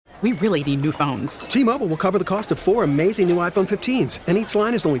We really need new phones. T-Mobile will cover the cost of 4 amazing new iPhone 15s, and each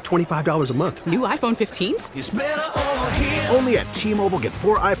line is only $25 a month. New iPhone 15s? It's better over here. Only at T-Mobile, get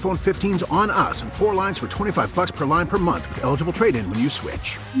 4 iPhone 15s on us and 4 lines for $25 per line per month with eligible trade-in when you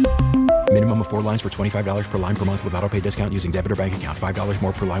switch. Minimum of 4 lines for $25 per line per month with autopay discount using debit or bank account. $5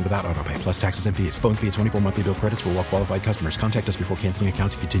 more per line without autopay, plus taxes and fees. Phone fee at 24 monthly bill credits for well-qualified customers. Contact us before canceling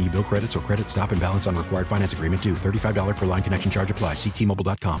account to continue bill credits or credit stop and balance on required finance agreement due. $35 per line connection charge applies. See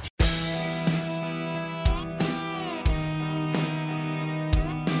T-Mobile.com.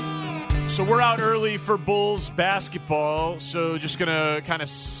 So we're out early for Bulls basketball, so just going to kind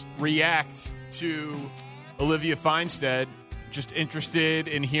of react to Olivia Feinstead. Just interested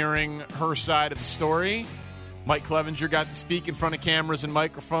in hearing her side of the story. Mike Clevenger got to speak in front of cameras and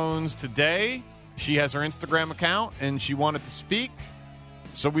microphones today. She has her Instagram account, and she wanted to speak.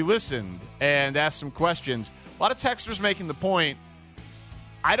 So we listened and asked some questions. A lot of texters making the point,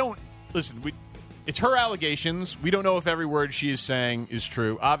 it's her allegations. We don't know if every word she is saying is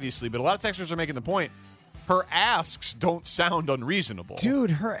true, obviously, but a lot of texters are making the point. Her asks don't sound unreasonable.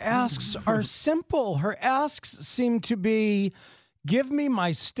 Dude, her asks are simple. Her asks seem to be, give me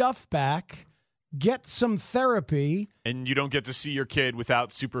my stuff back, get some therapy. And you don't get to see your kid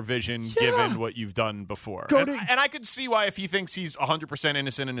without supervision, given what you've done before. And I could see why, if he thinks he's 100%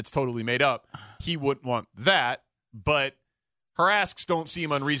 innocent and it's totally made up, he wouldn't want that. But her asks don't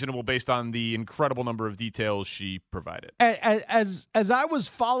seem unreasonable based on the incredible number of details she provided. As I was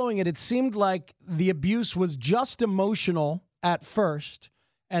following it, it seemed like the abuse was just emotional at first,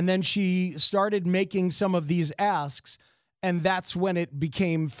 and then she started making some of these asks, and that's when it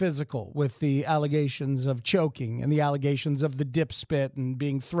became physical with the allegations of choking and the allegations of the dip spit and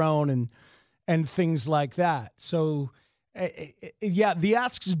being thrown and things like that. So, the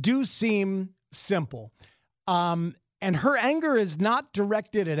asks do seem simple. And her anger is not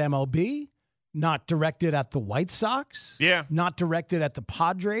directed at MLB, not directed at the White Sox, not directed at the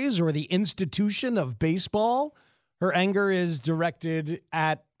Padres or the institution of baseball. Her anger is directed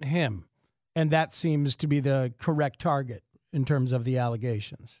at him, and that seems to be the correct target in terms of the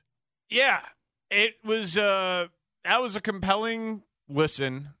allegations. Yeah, it was that was a compelling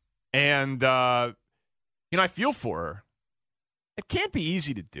listen, and I feel for her. It can't be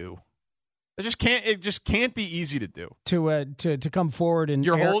easy to do. It just can't be easy to do. To come forward and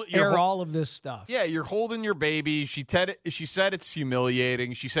air all of this stuff. Yeah, you're holding your baby. She said it's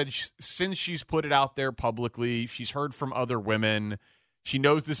humiliating. She said since she's put it out there publicly, she's heard from other women. She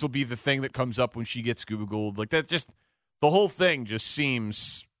knows this will be the thing that comes up when she gets Googled. Like that, just the whole thing just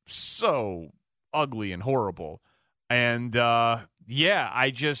seems so ugly and horrible. And that'll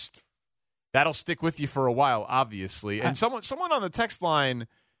stick with you for a while, obviously. And someone on the text line.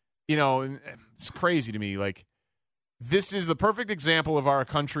 It's crazy to me. Like, this is the perfect example of our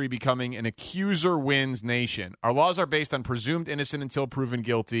country becoming an accuser wins nation. Our laws are based on presumed innocent until proven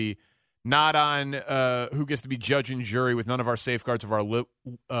guilty, not on who gets to be judge and jury with none of our safeguards of our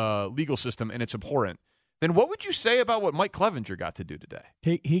legal system, and it's abhorrent. Then what would you say about what Mike Clevenger got to do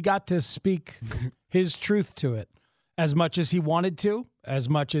today? He got to speak his truth to it as much as he wanted to, as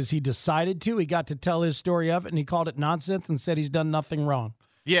much as he decided to. He got to tell his story of it, and he called it nonsense and said he's done nothing wrong.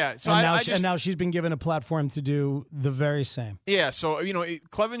 Yeah, so and now she's been given a platform to do the very same. Yeah, so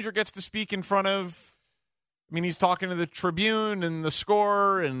Clevenger gets to speak in front of. He's talking to the Tribune and the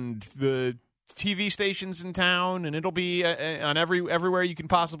Score and the TV stations in town, and it'll be on everywhere you can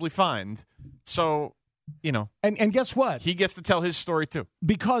possibly find. So, and guess what? He gets to tell his story too,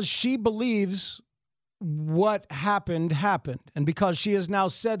 because she believes what happened, and because she has now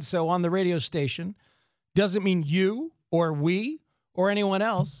said so on the radio station, doesn't mean you or we or anyone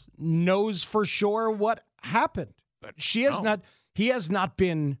else knows for sure what happened. He has not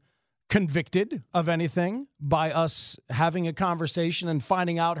been convicted of anything by us having a conversation and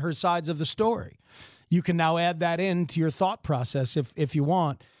finding out her sides of the story. You can now add that into your thought process if you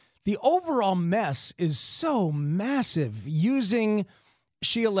want. The overall mess is so massive.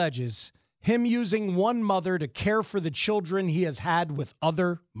 She alleges, him using one mother to care for the children he has had with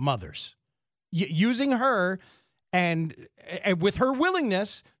other mothers. Using her and with her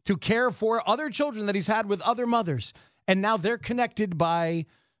willingness to care for other children that he's had with other mothers. And now they're connected by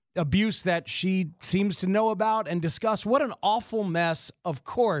abuse that she seems to know about and discuss. What an awful mess, of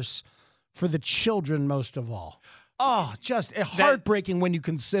course, for the children most of all. Oh, just heartbreaking when you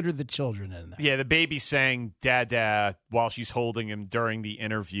consider the children in there. Yeah, the baby saying "Dada" while she's holding him during the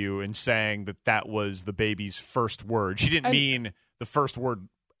interview and saying that was the baby's first word. She didn't mean the first word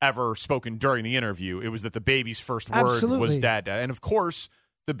ever spoken during the interview. It was that the baby's first word was "Dada." And of course,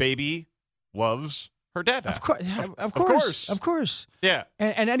 the baby loves her dad had. Of course. Yeah.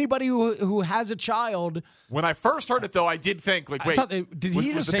 And anybody who has a child. When I first heard it, though, I did think, like, wait. Did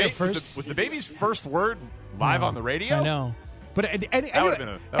he just say it first? Was the baby's first word live on the radio? I know. But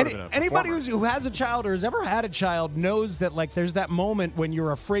anybody who has a child or has ever had a child knows that, like, there's that moment when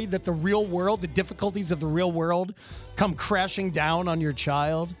you're afraid that the real world, the difficulties of the real world, come crashing down on your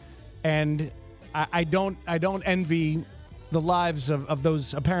child. And I don't envy the lives of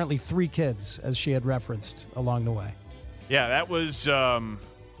those apparently 3 kids, as she had referenced along the way. Yeah, that was.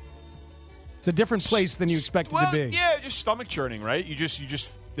 It's a different place than you expected to be. Yeah, just stomach churning, right? You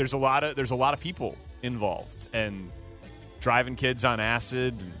just there's a lot of people involved, and driving kids on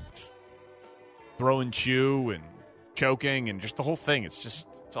acid and throwing chew and choking and just the whole thing. It's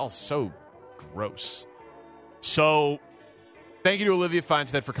all so gross. So thank you to Olivia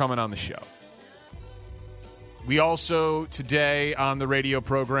Feinstead for coming on the show. We also today on the radio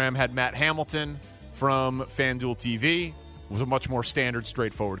program had Matt Hamilton from FanDuel TV. It was a much more standard,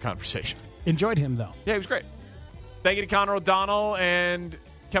 straightforward conversation. Enjoyed him, though. Yeah, he was great. Thank you to Connor O'Donnell and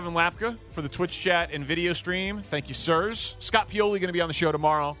Kevin Lapka for the Twitch chat and video stream. Thank you, sirs. Scott Pioli going to be on the show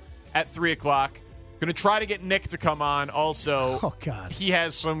tomorrow at 3 o'clock. Going to try to get Nick to come on also. Oh, God. He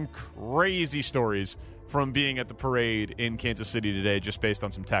has some crazy stories from being at the parade in Kansas City today, just based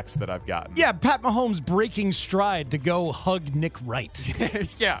on some texts that I've gotten. Yeah, Pat Mahomes breaking stride to go hug Nick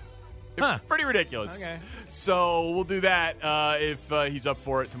Wright. Yeah. Huh. Pretty ridiculous. Okay. So we'll do that if he's up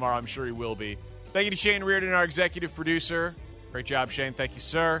for it tomorrow. I'm sure he will be. Thank you to Shane Reardon, our executive producer. Great job, Shane. Thank you,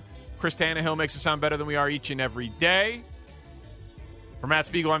 sir. Chris Tannehill makes us sound better than we are each and every day. For Matt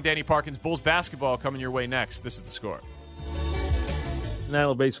Spiegel, I'm Danny Parkins. Bulls basketball coming your way next. This is The Score. And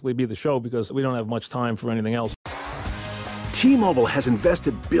that'll basically be the show because we don't have much time for anything else. T-Mobile has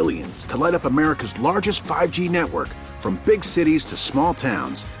invested billions to light up America's largest 5G network, from big cities to small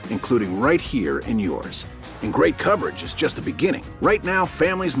towns, including right here in yours. And great coverage is just the beginning. Right now,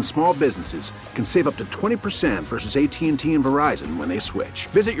 families and small businesses can save up to 20% versus AT&T and Verizon when they switch.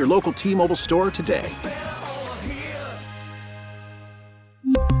 Visit your local T-Mobile store today.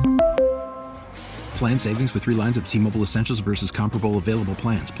 Plan savings with 3 lines of T-Mobile Essentials versus comparable available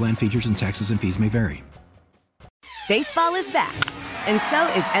plans. Plan features and taxes and fees may vary. Baseball is back, and so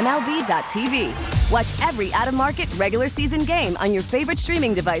is MLB.tv. Watch every out-of-market regular season game on your favorite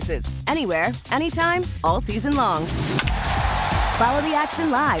streaming devices, anywhere, anytime, all season long. Follow the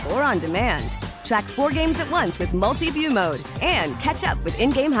action live or on demand. Track 4 games at once with multi-view mode and catch up with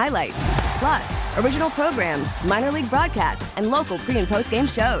in-game highlights. Plus, original programs, minor league broadcasts, and local pre- and post-game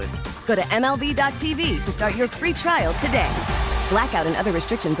shows. Go to MLB.tv to start your free trial today. Blackout and other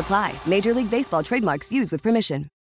restrictions apply. Major League Baseball trademarks used with permission.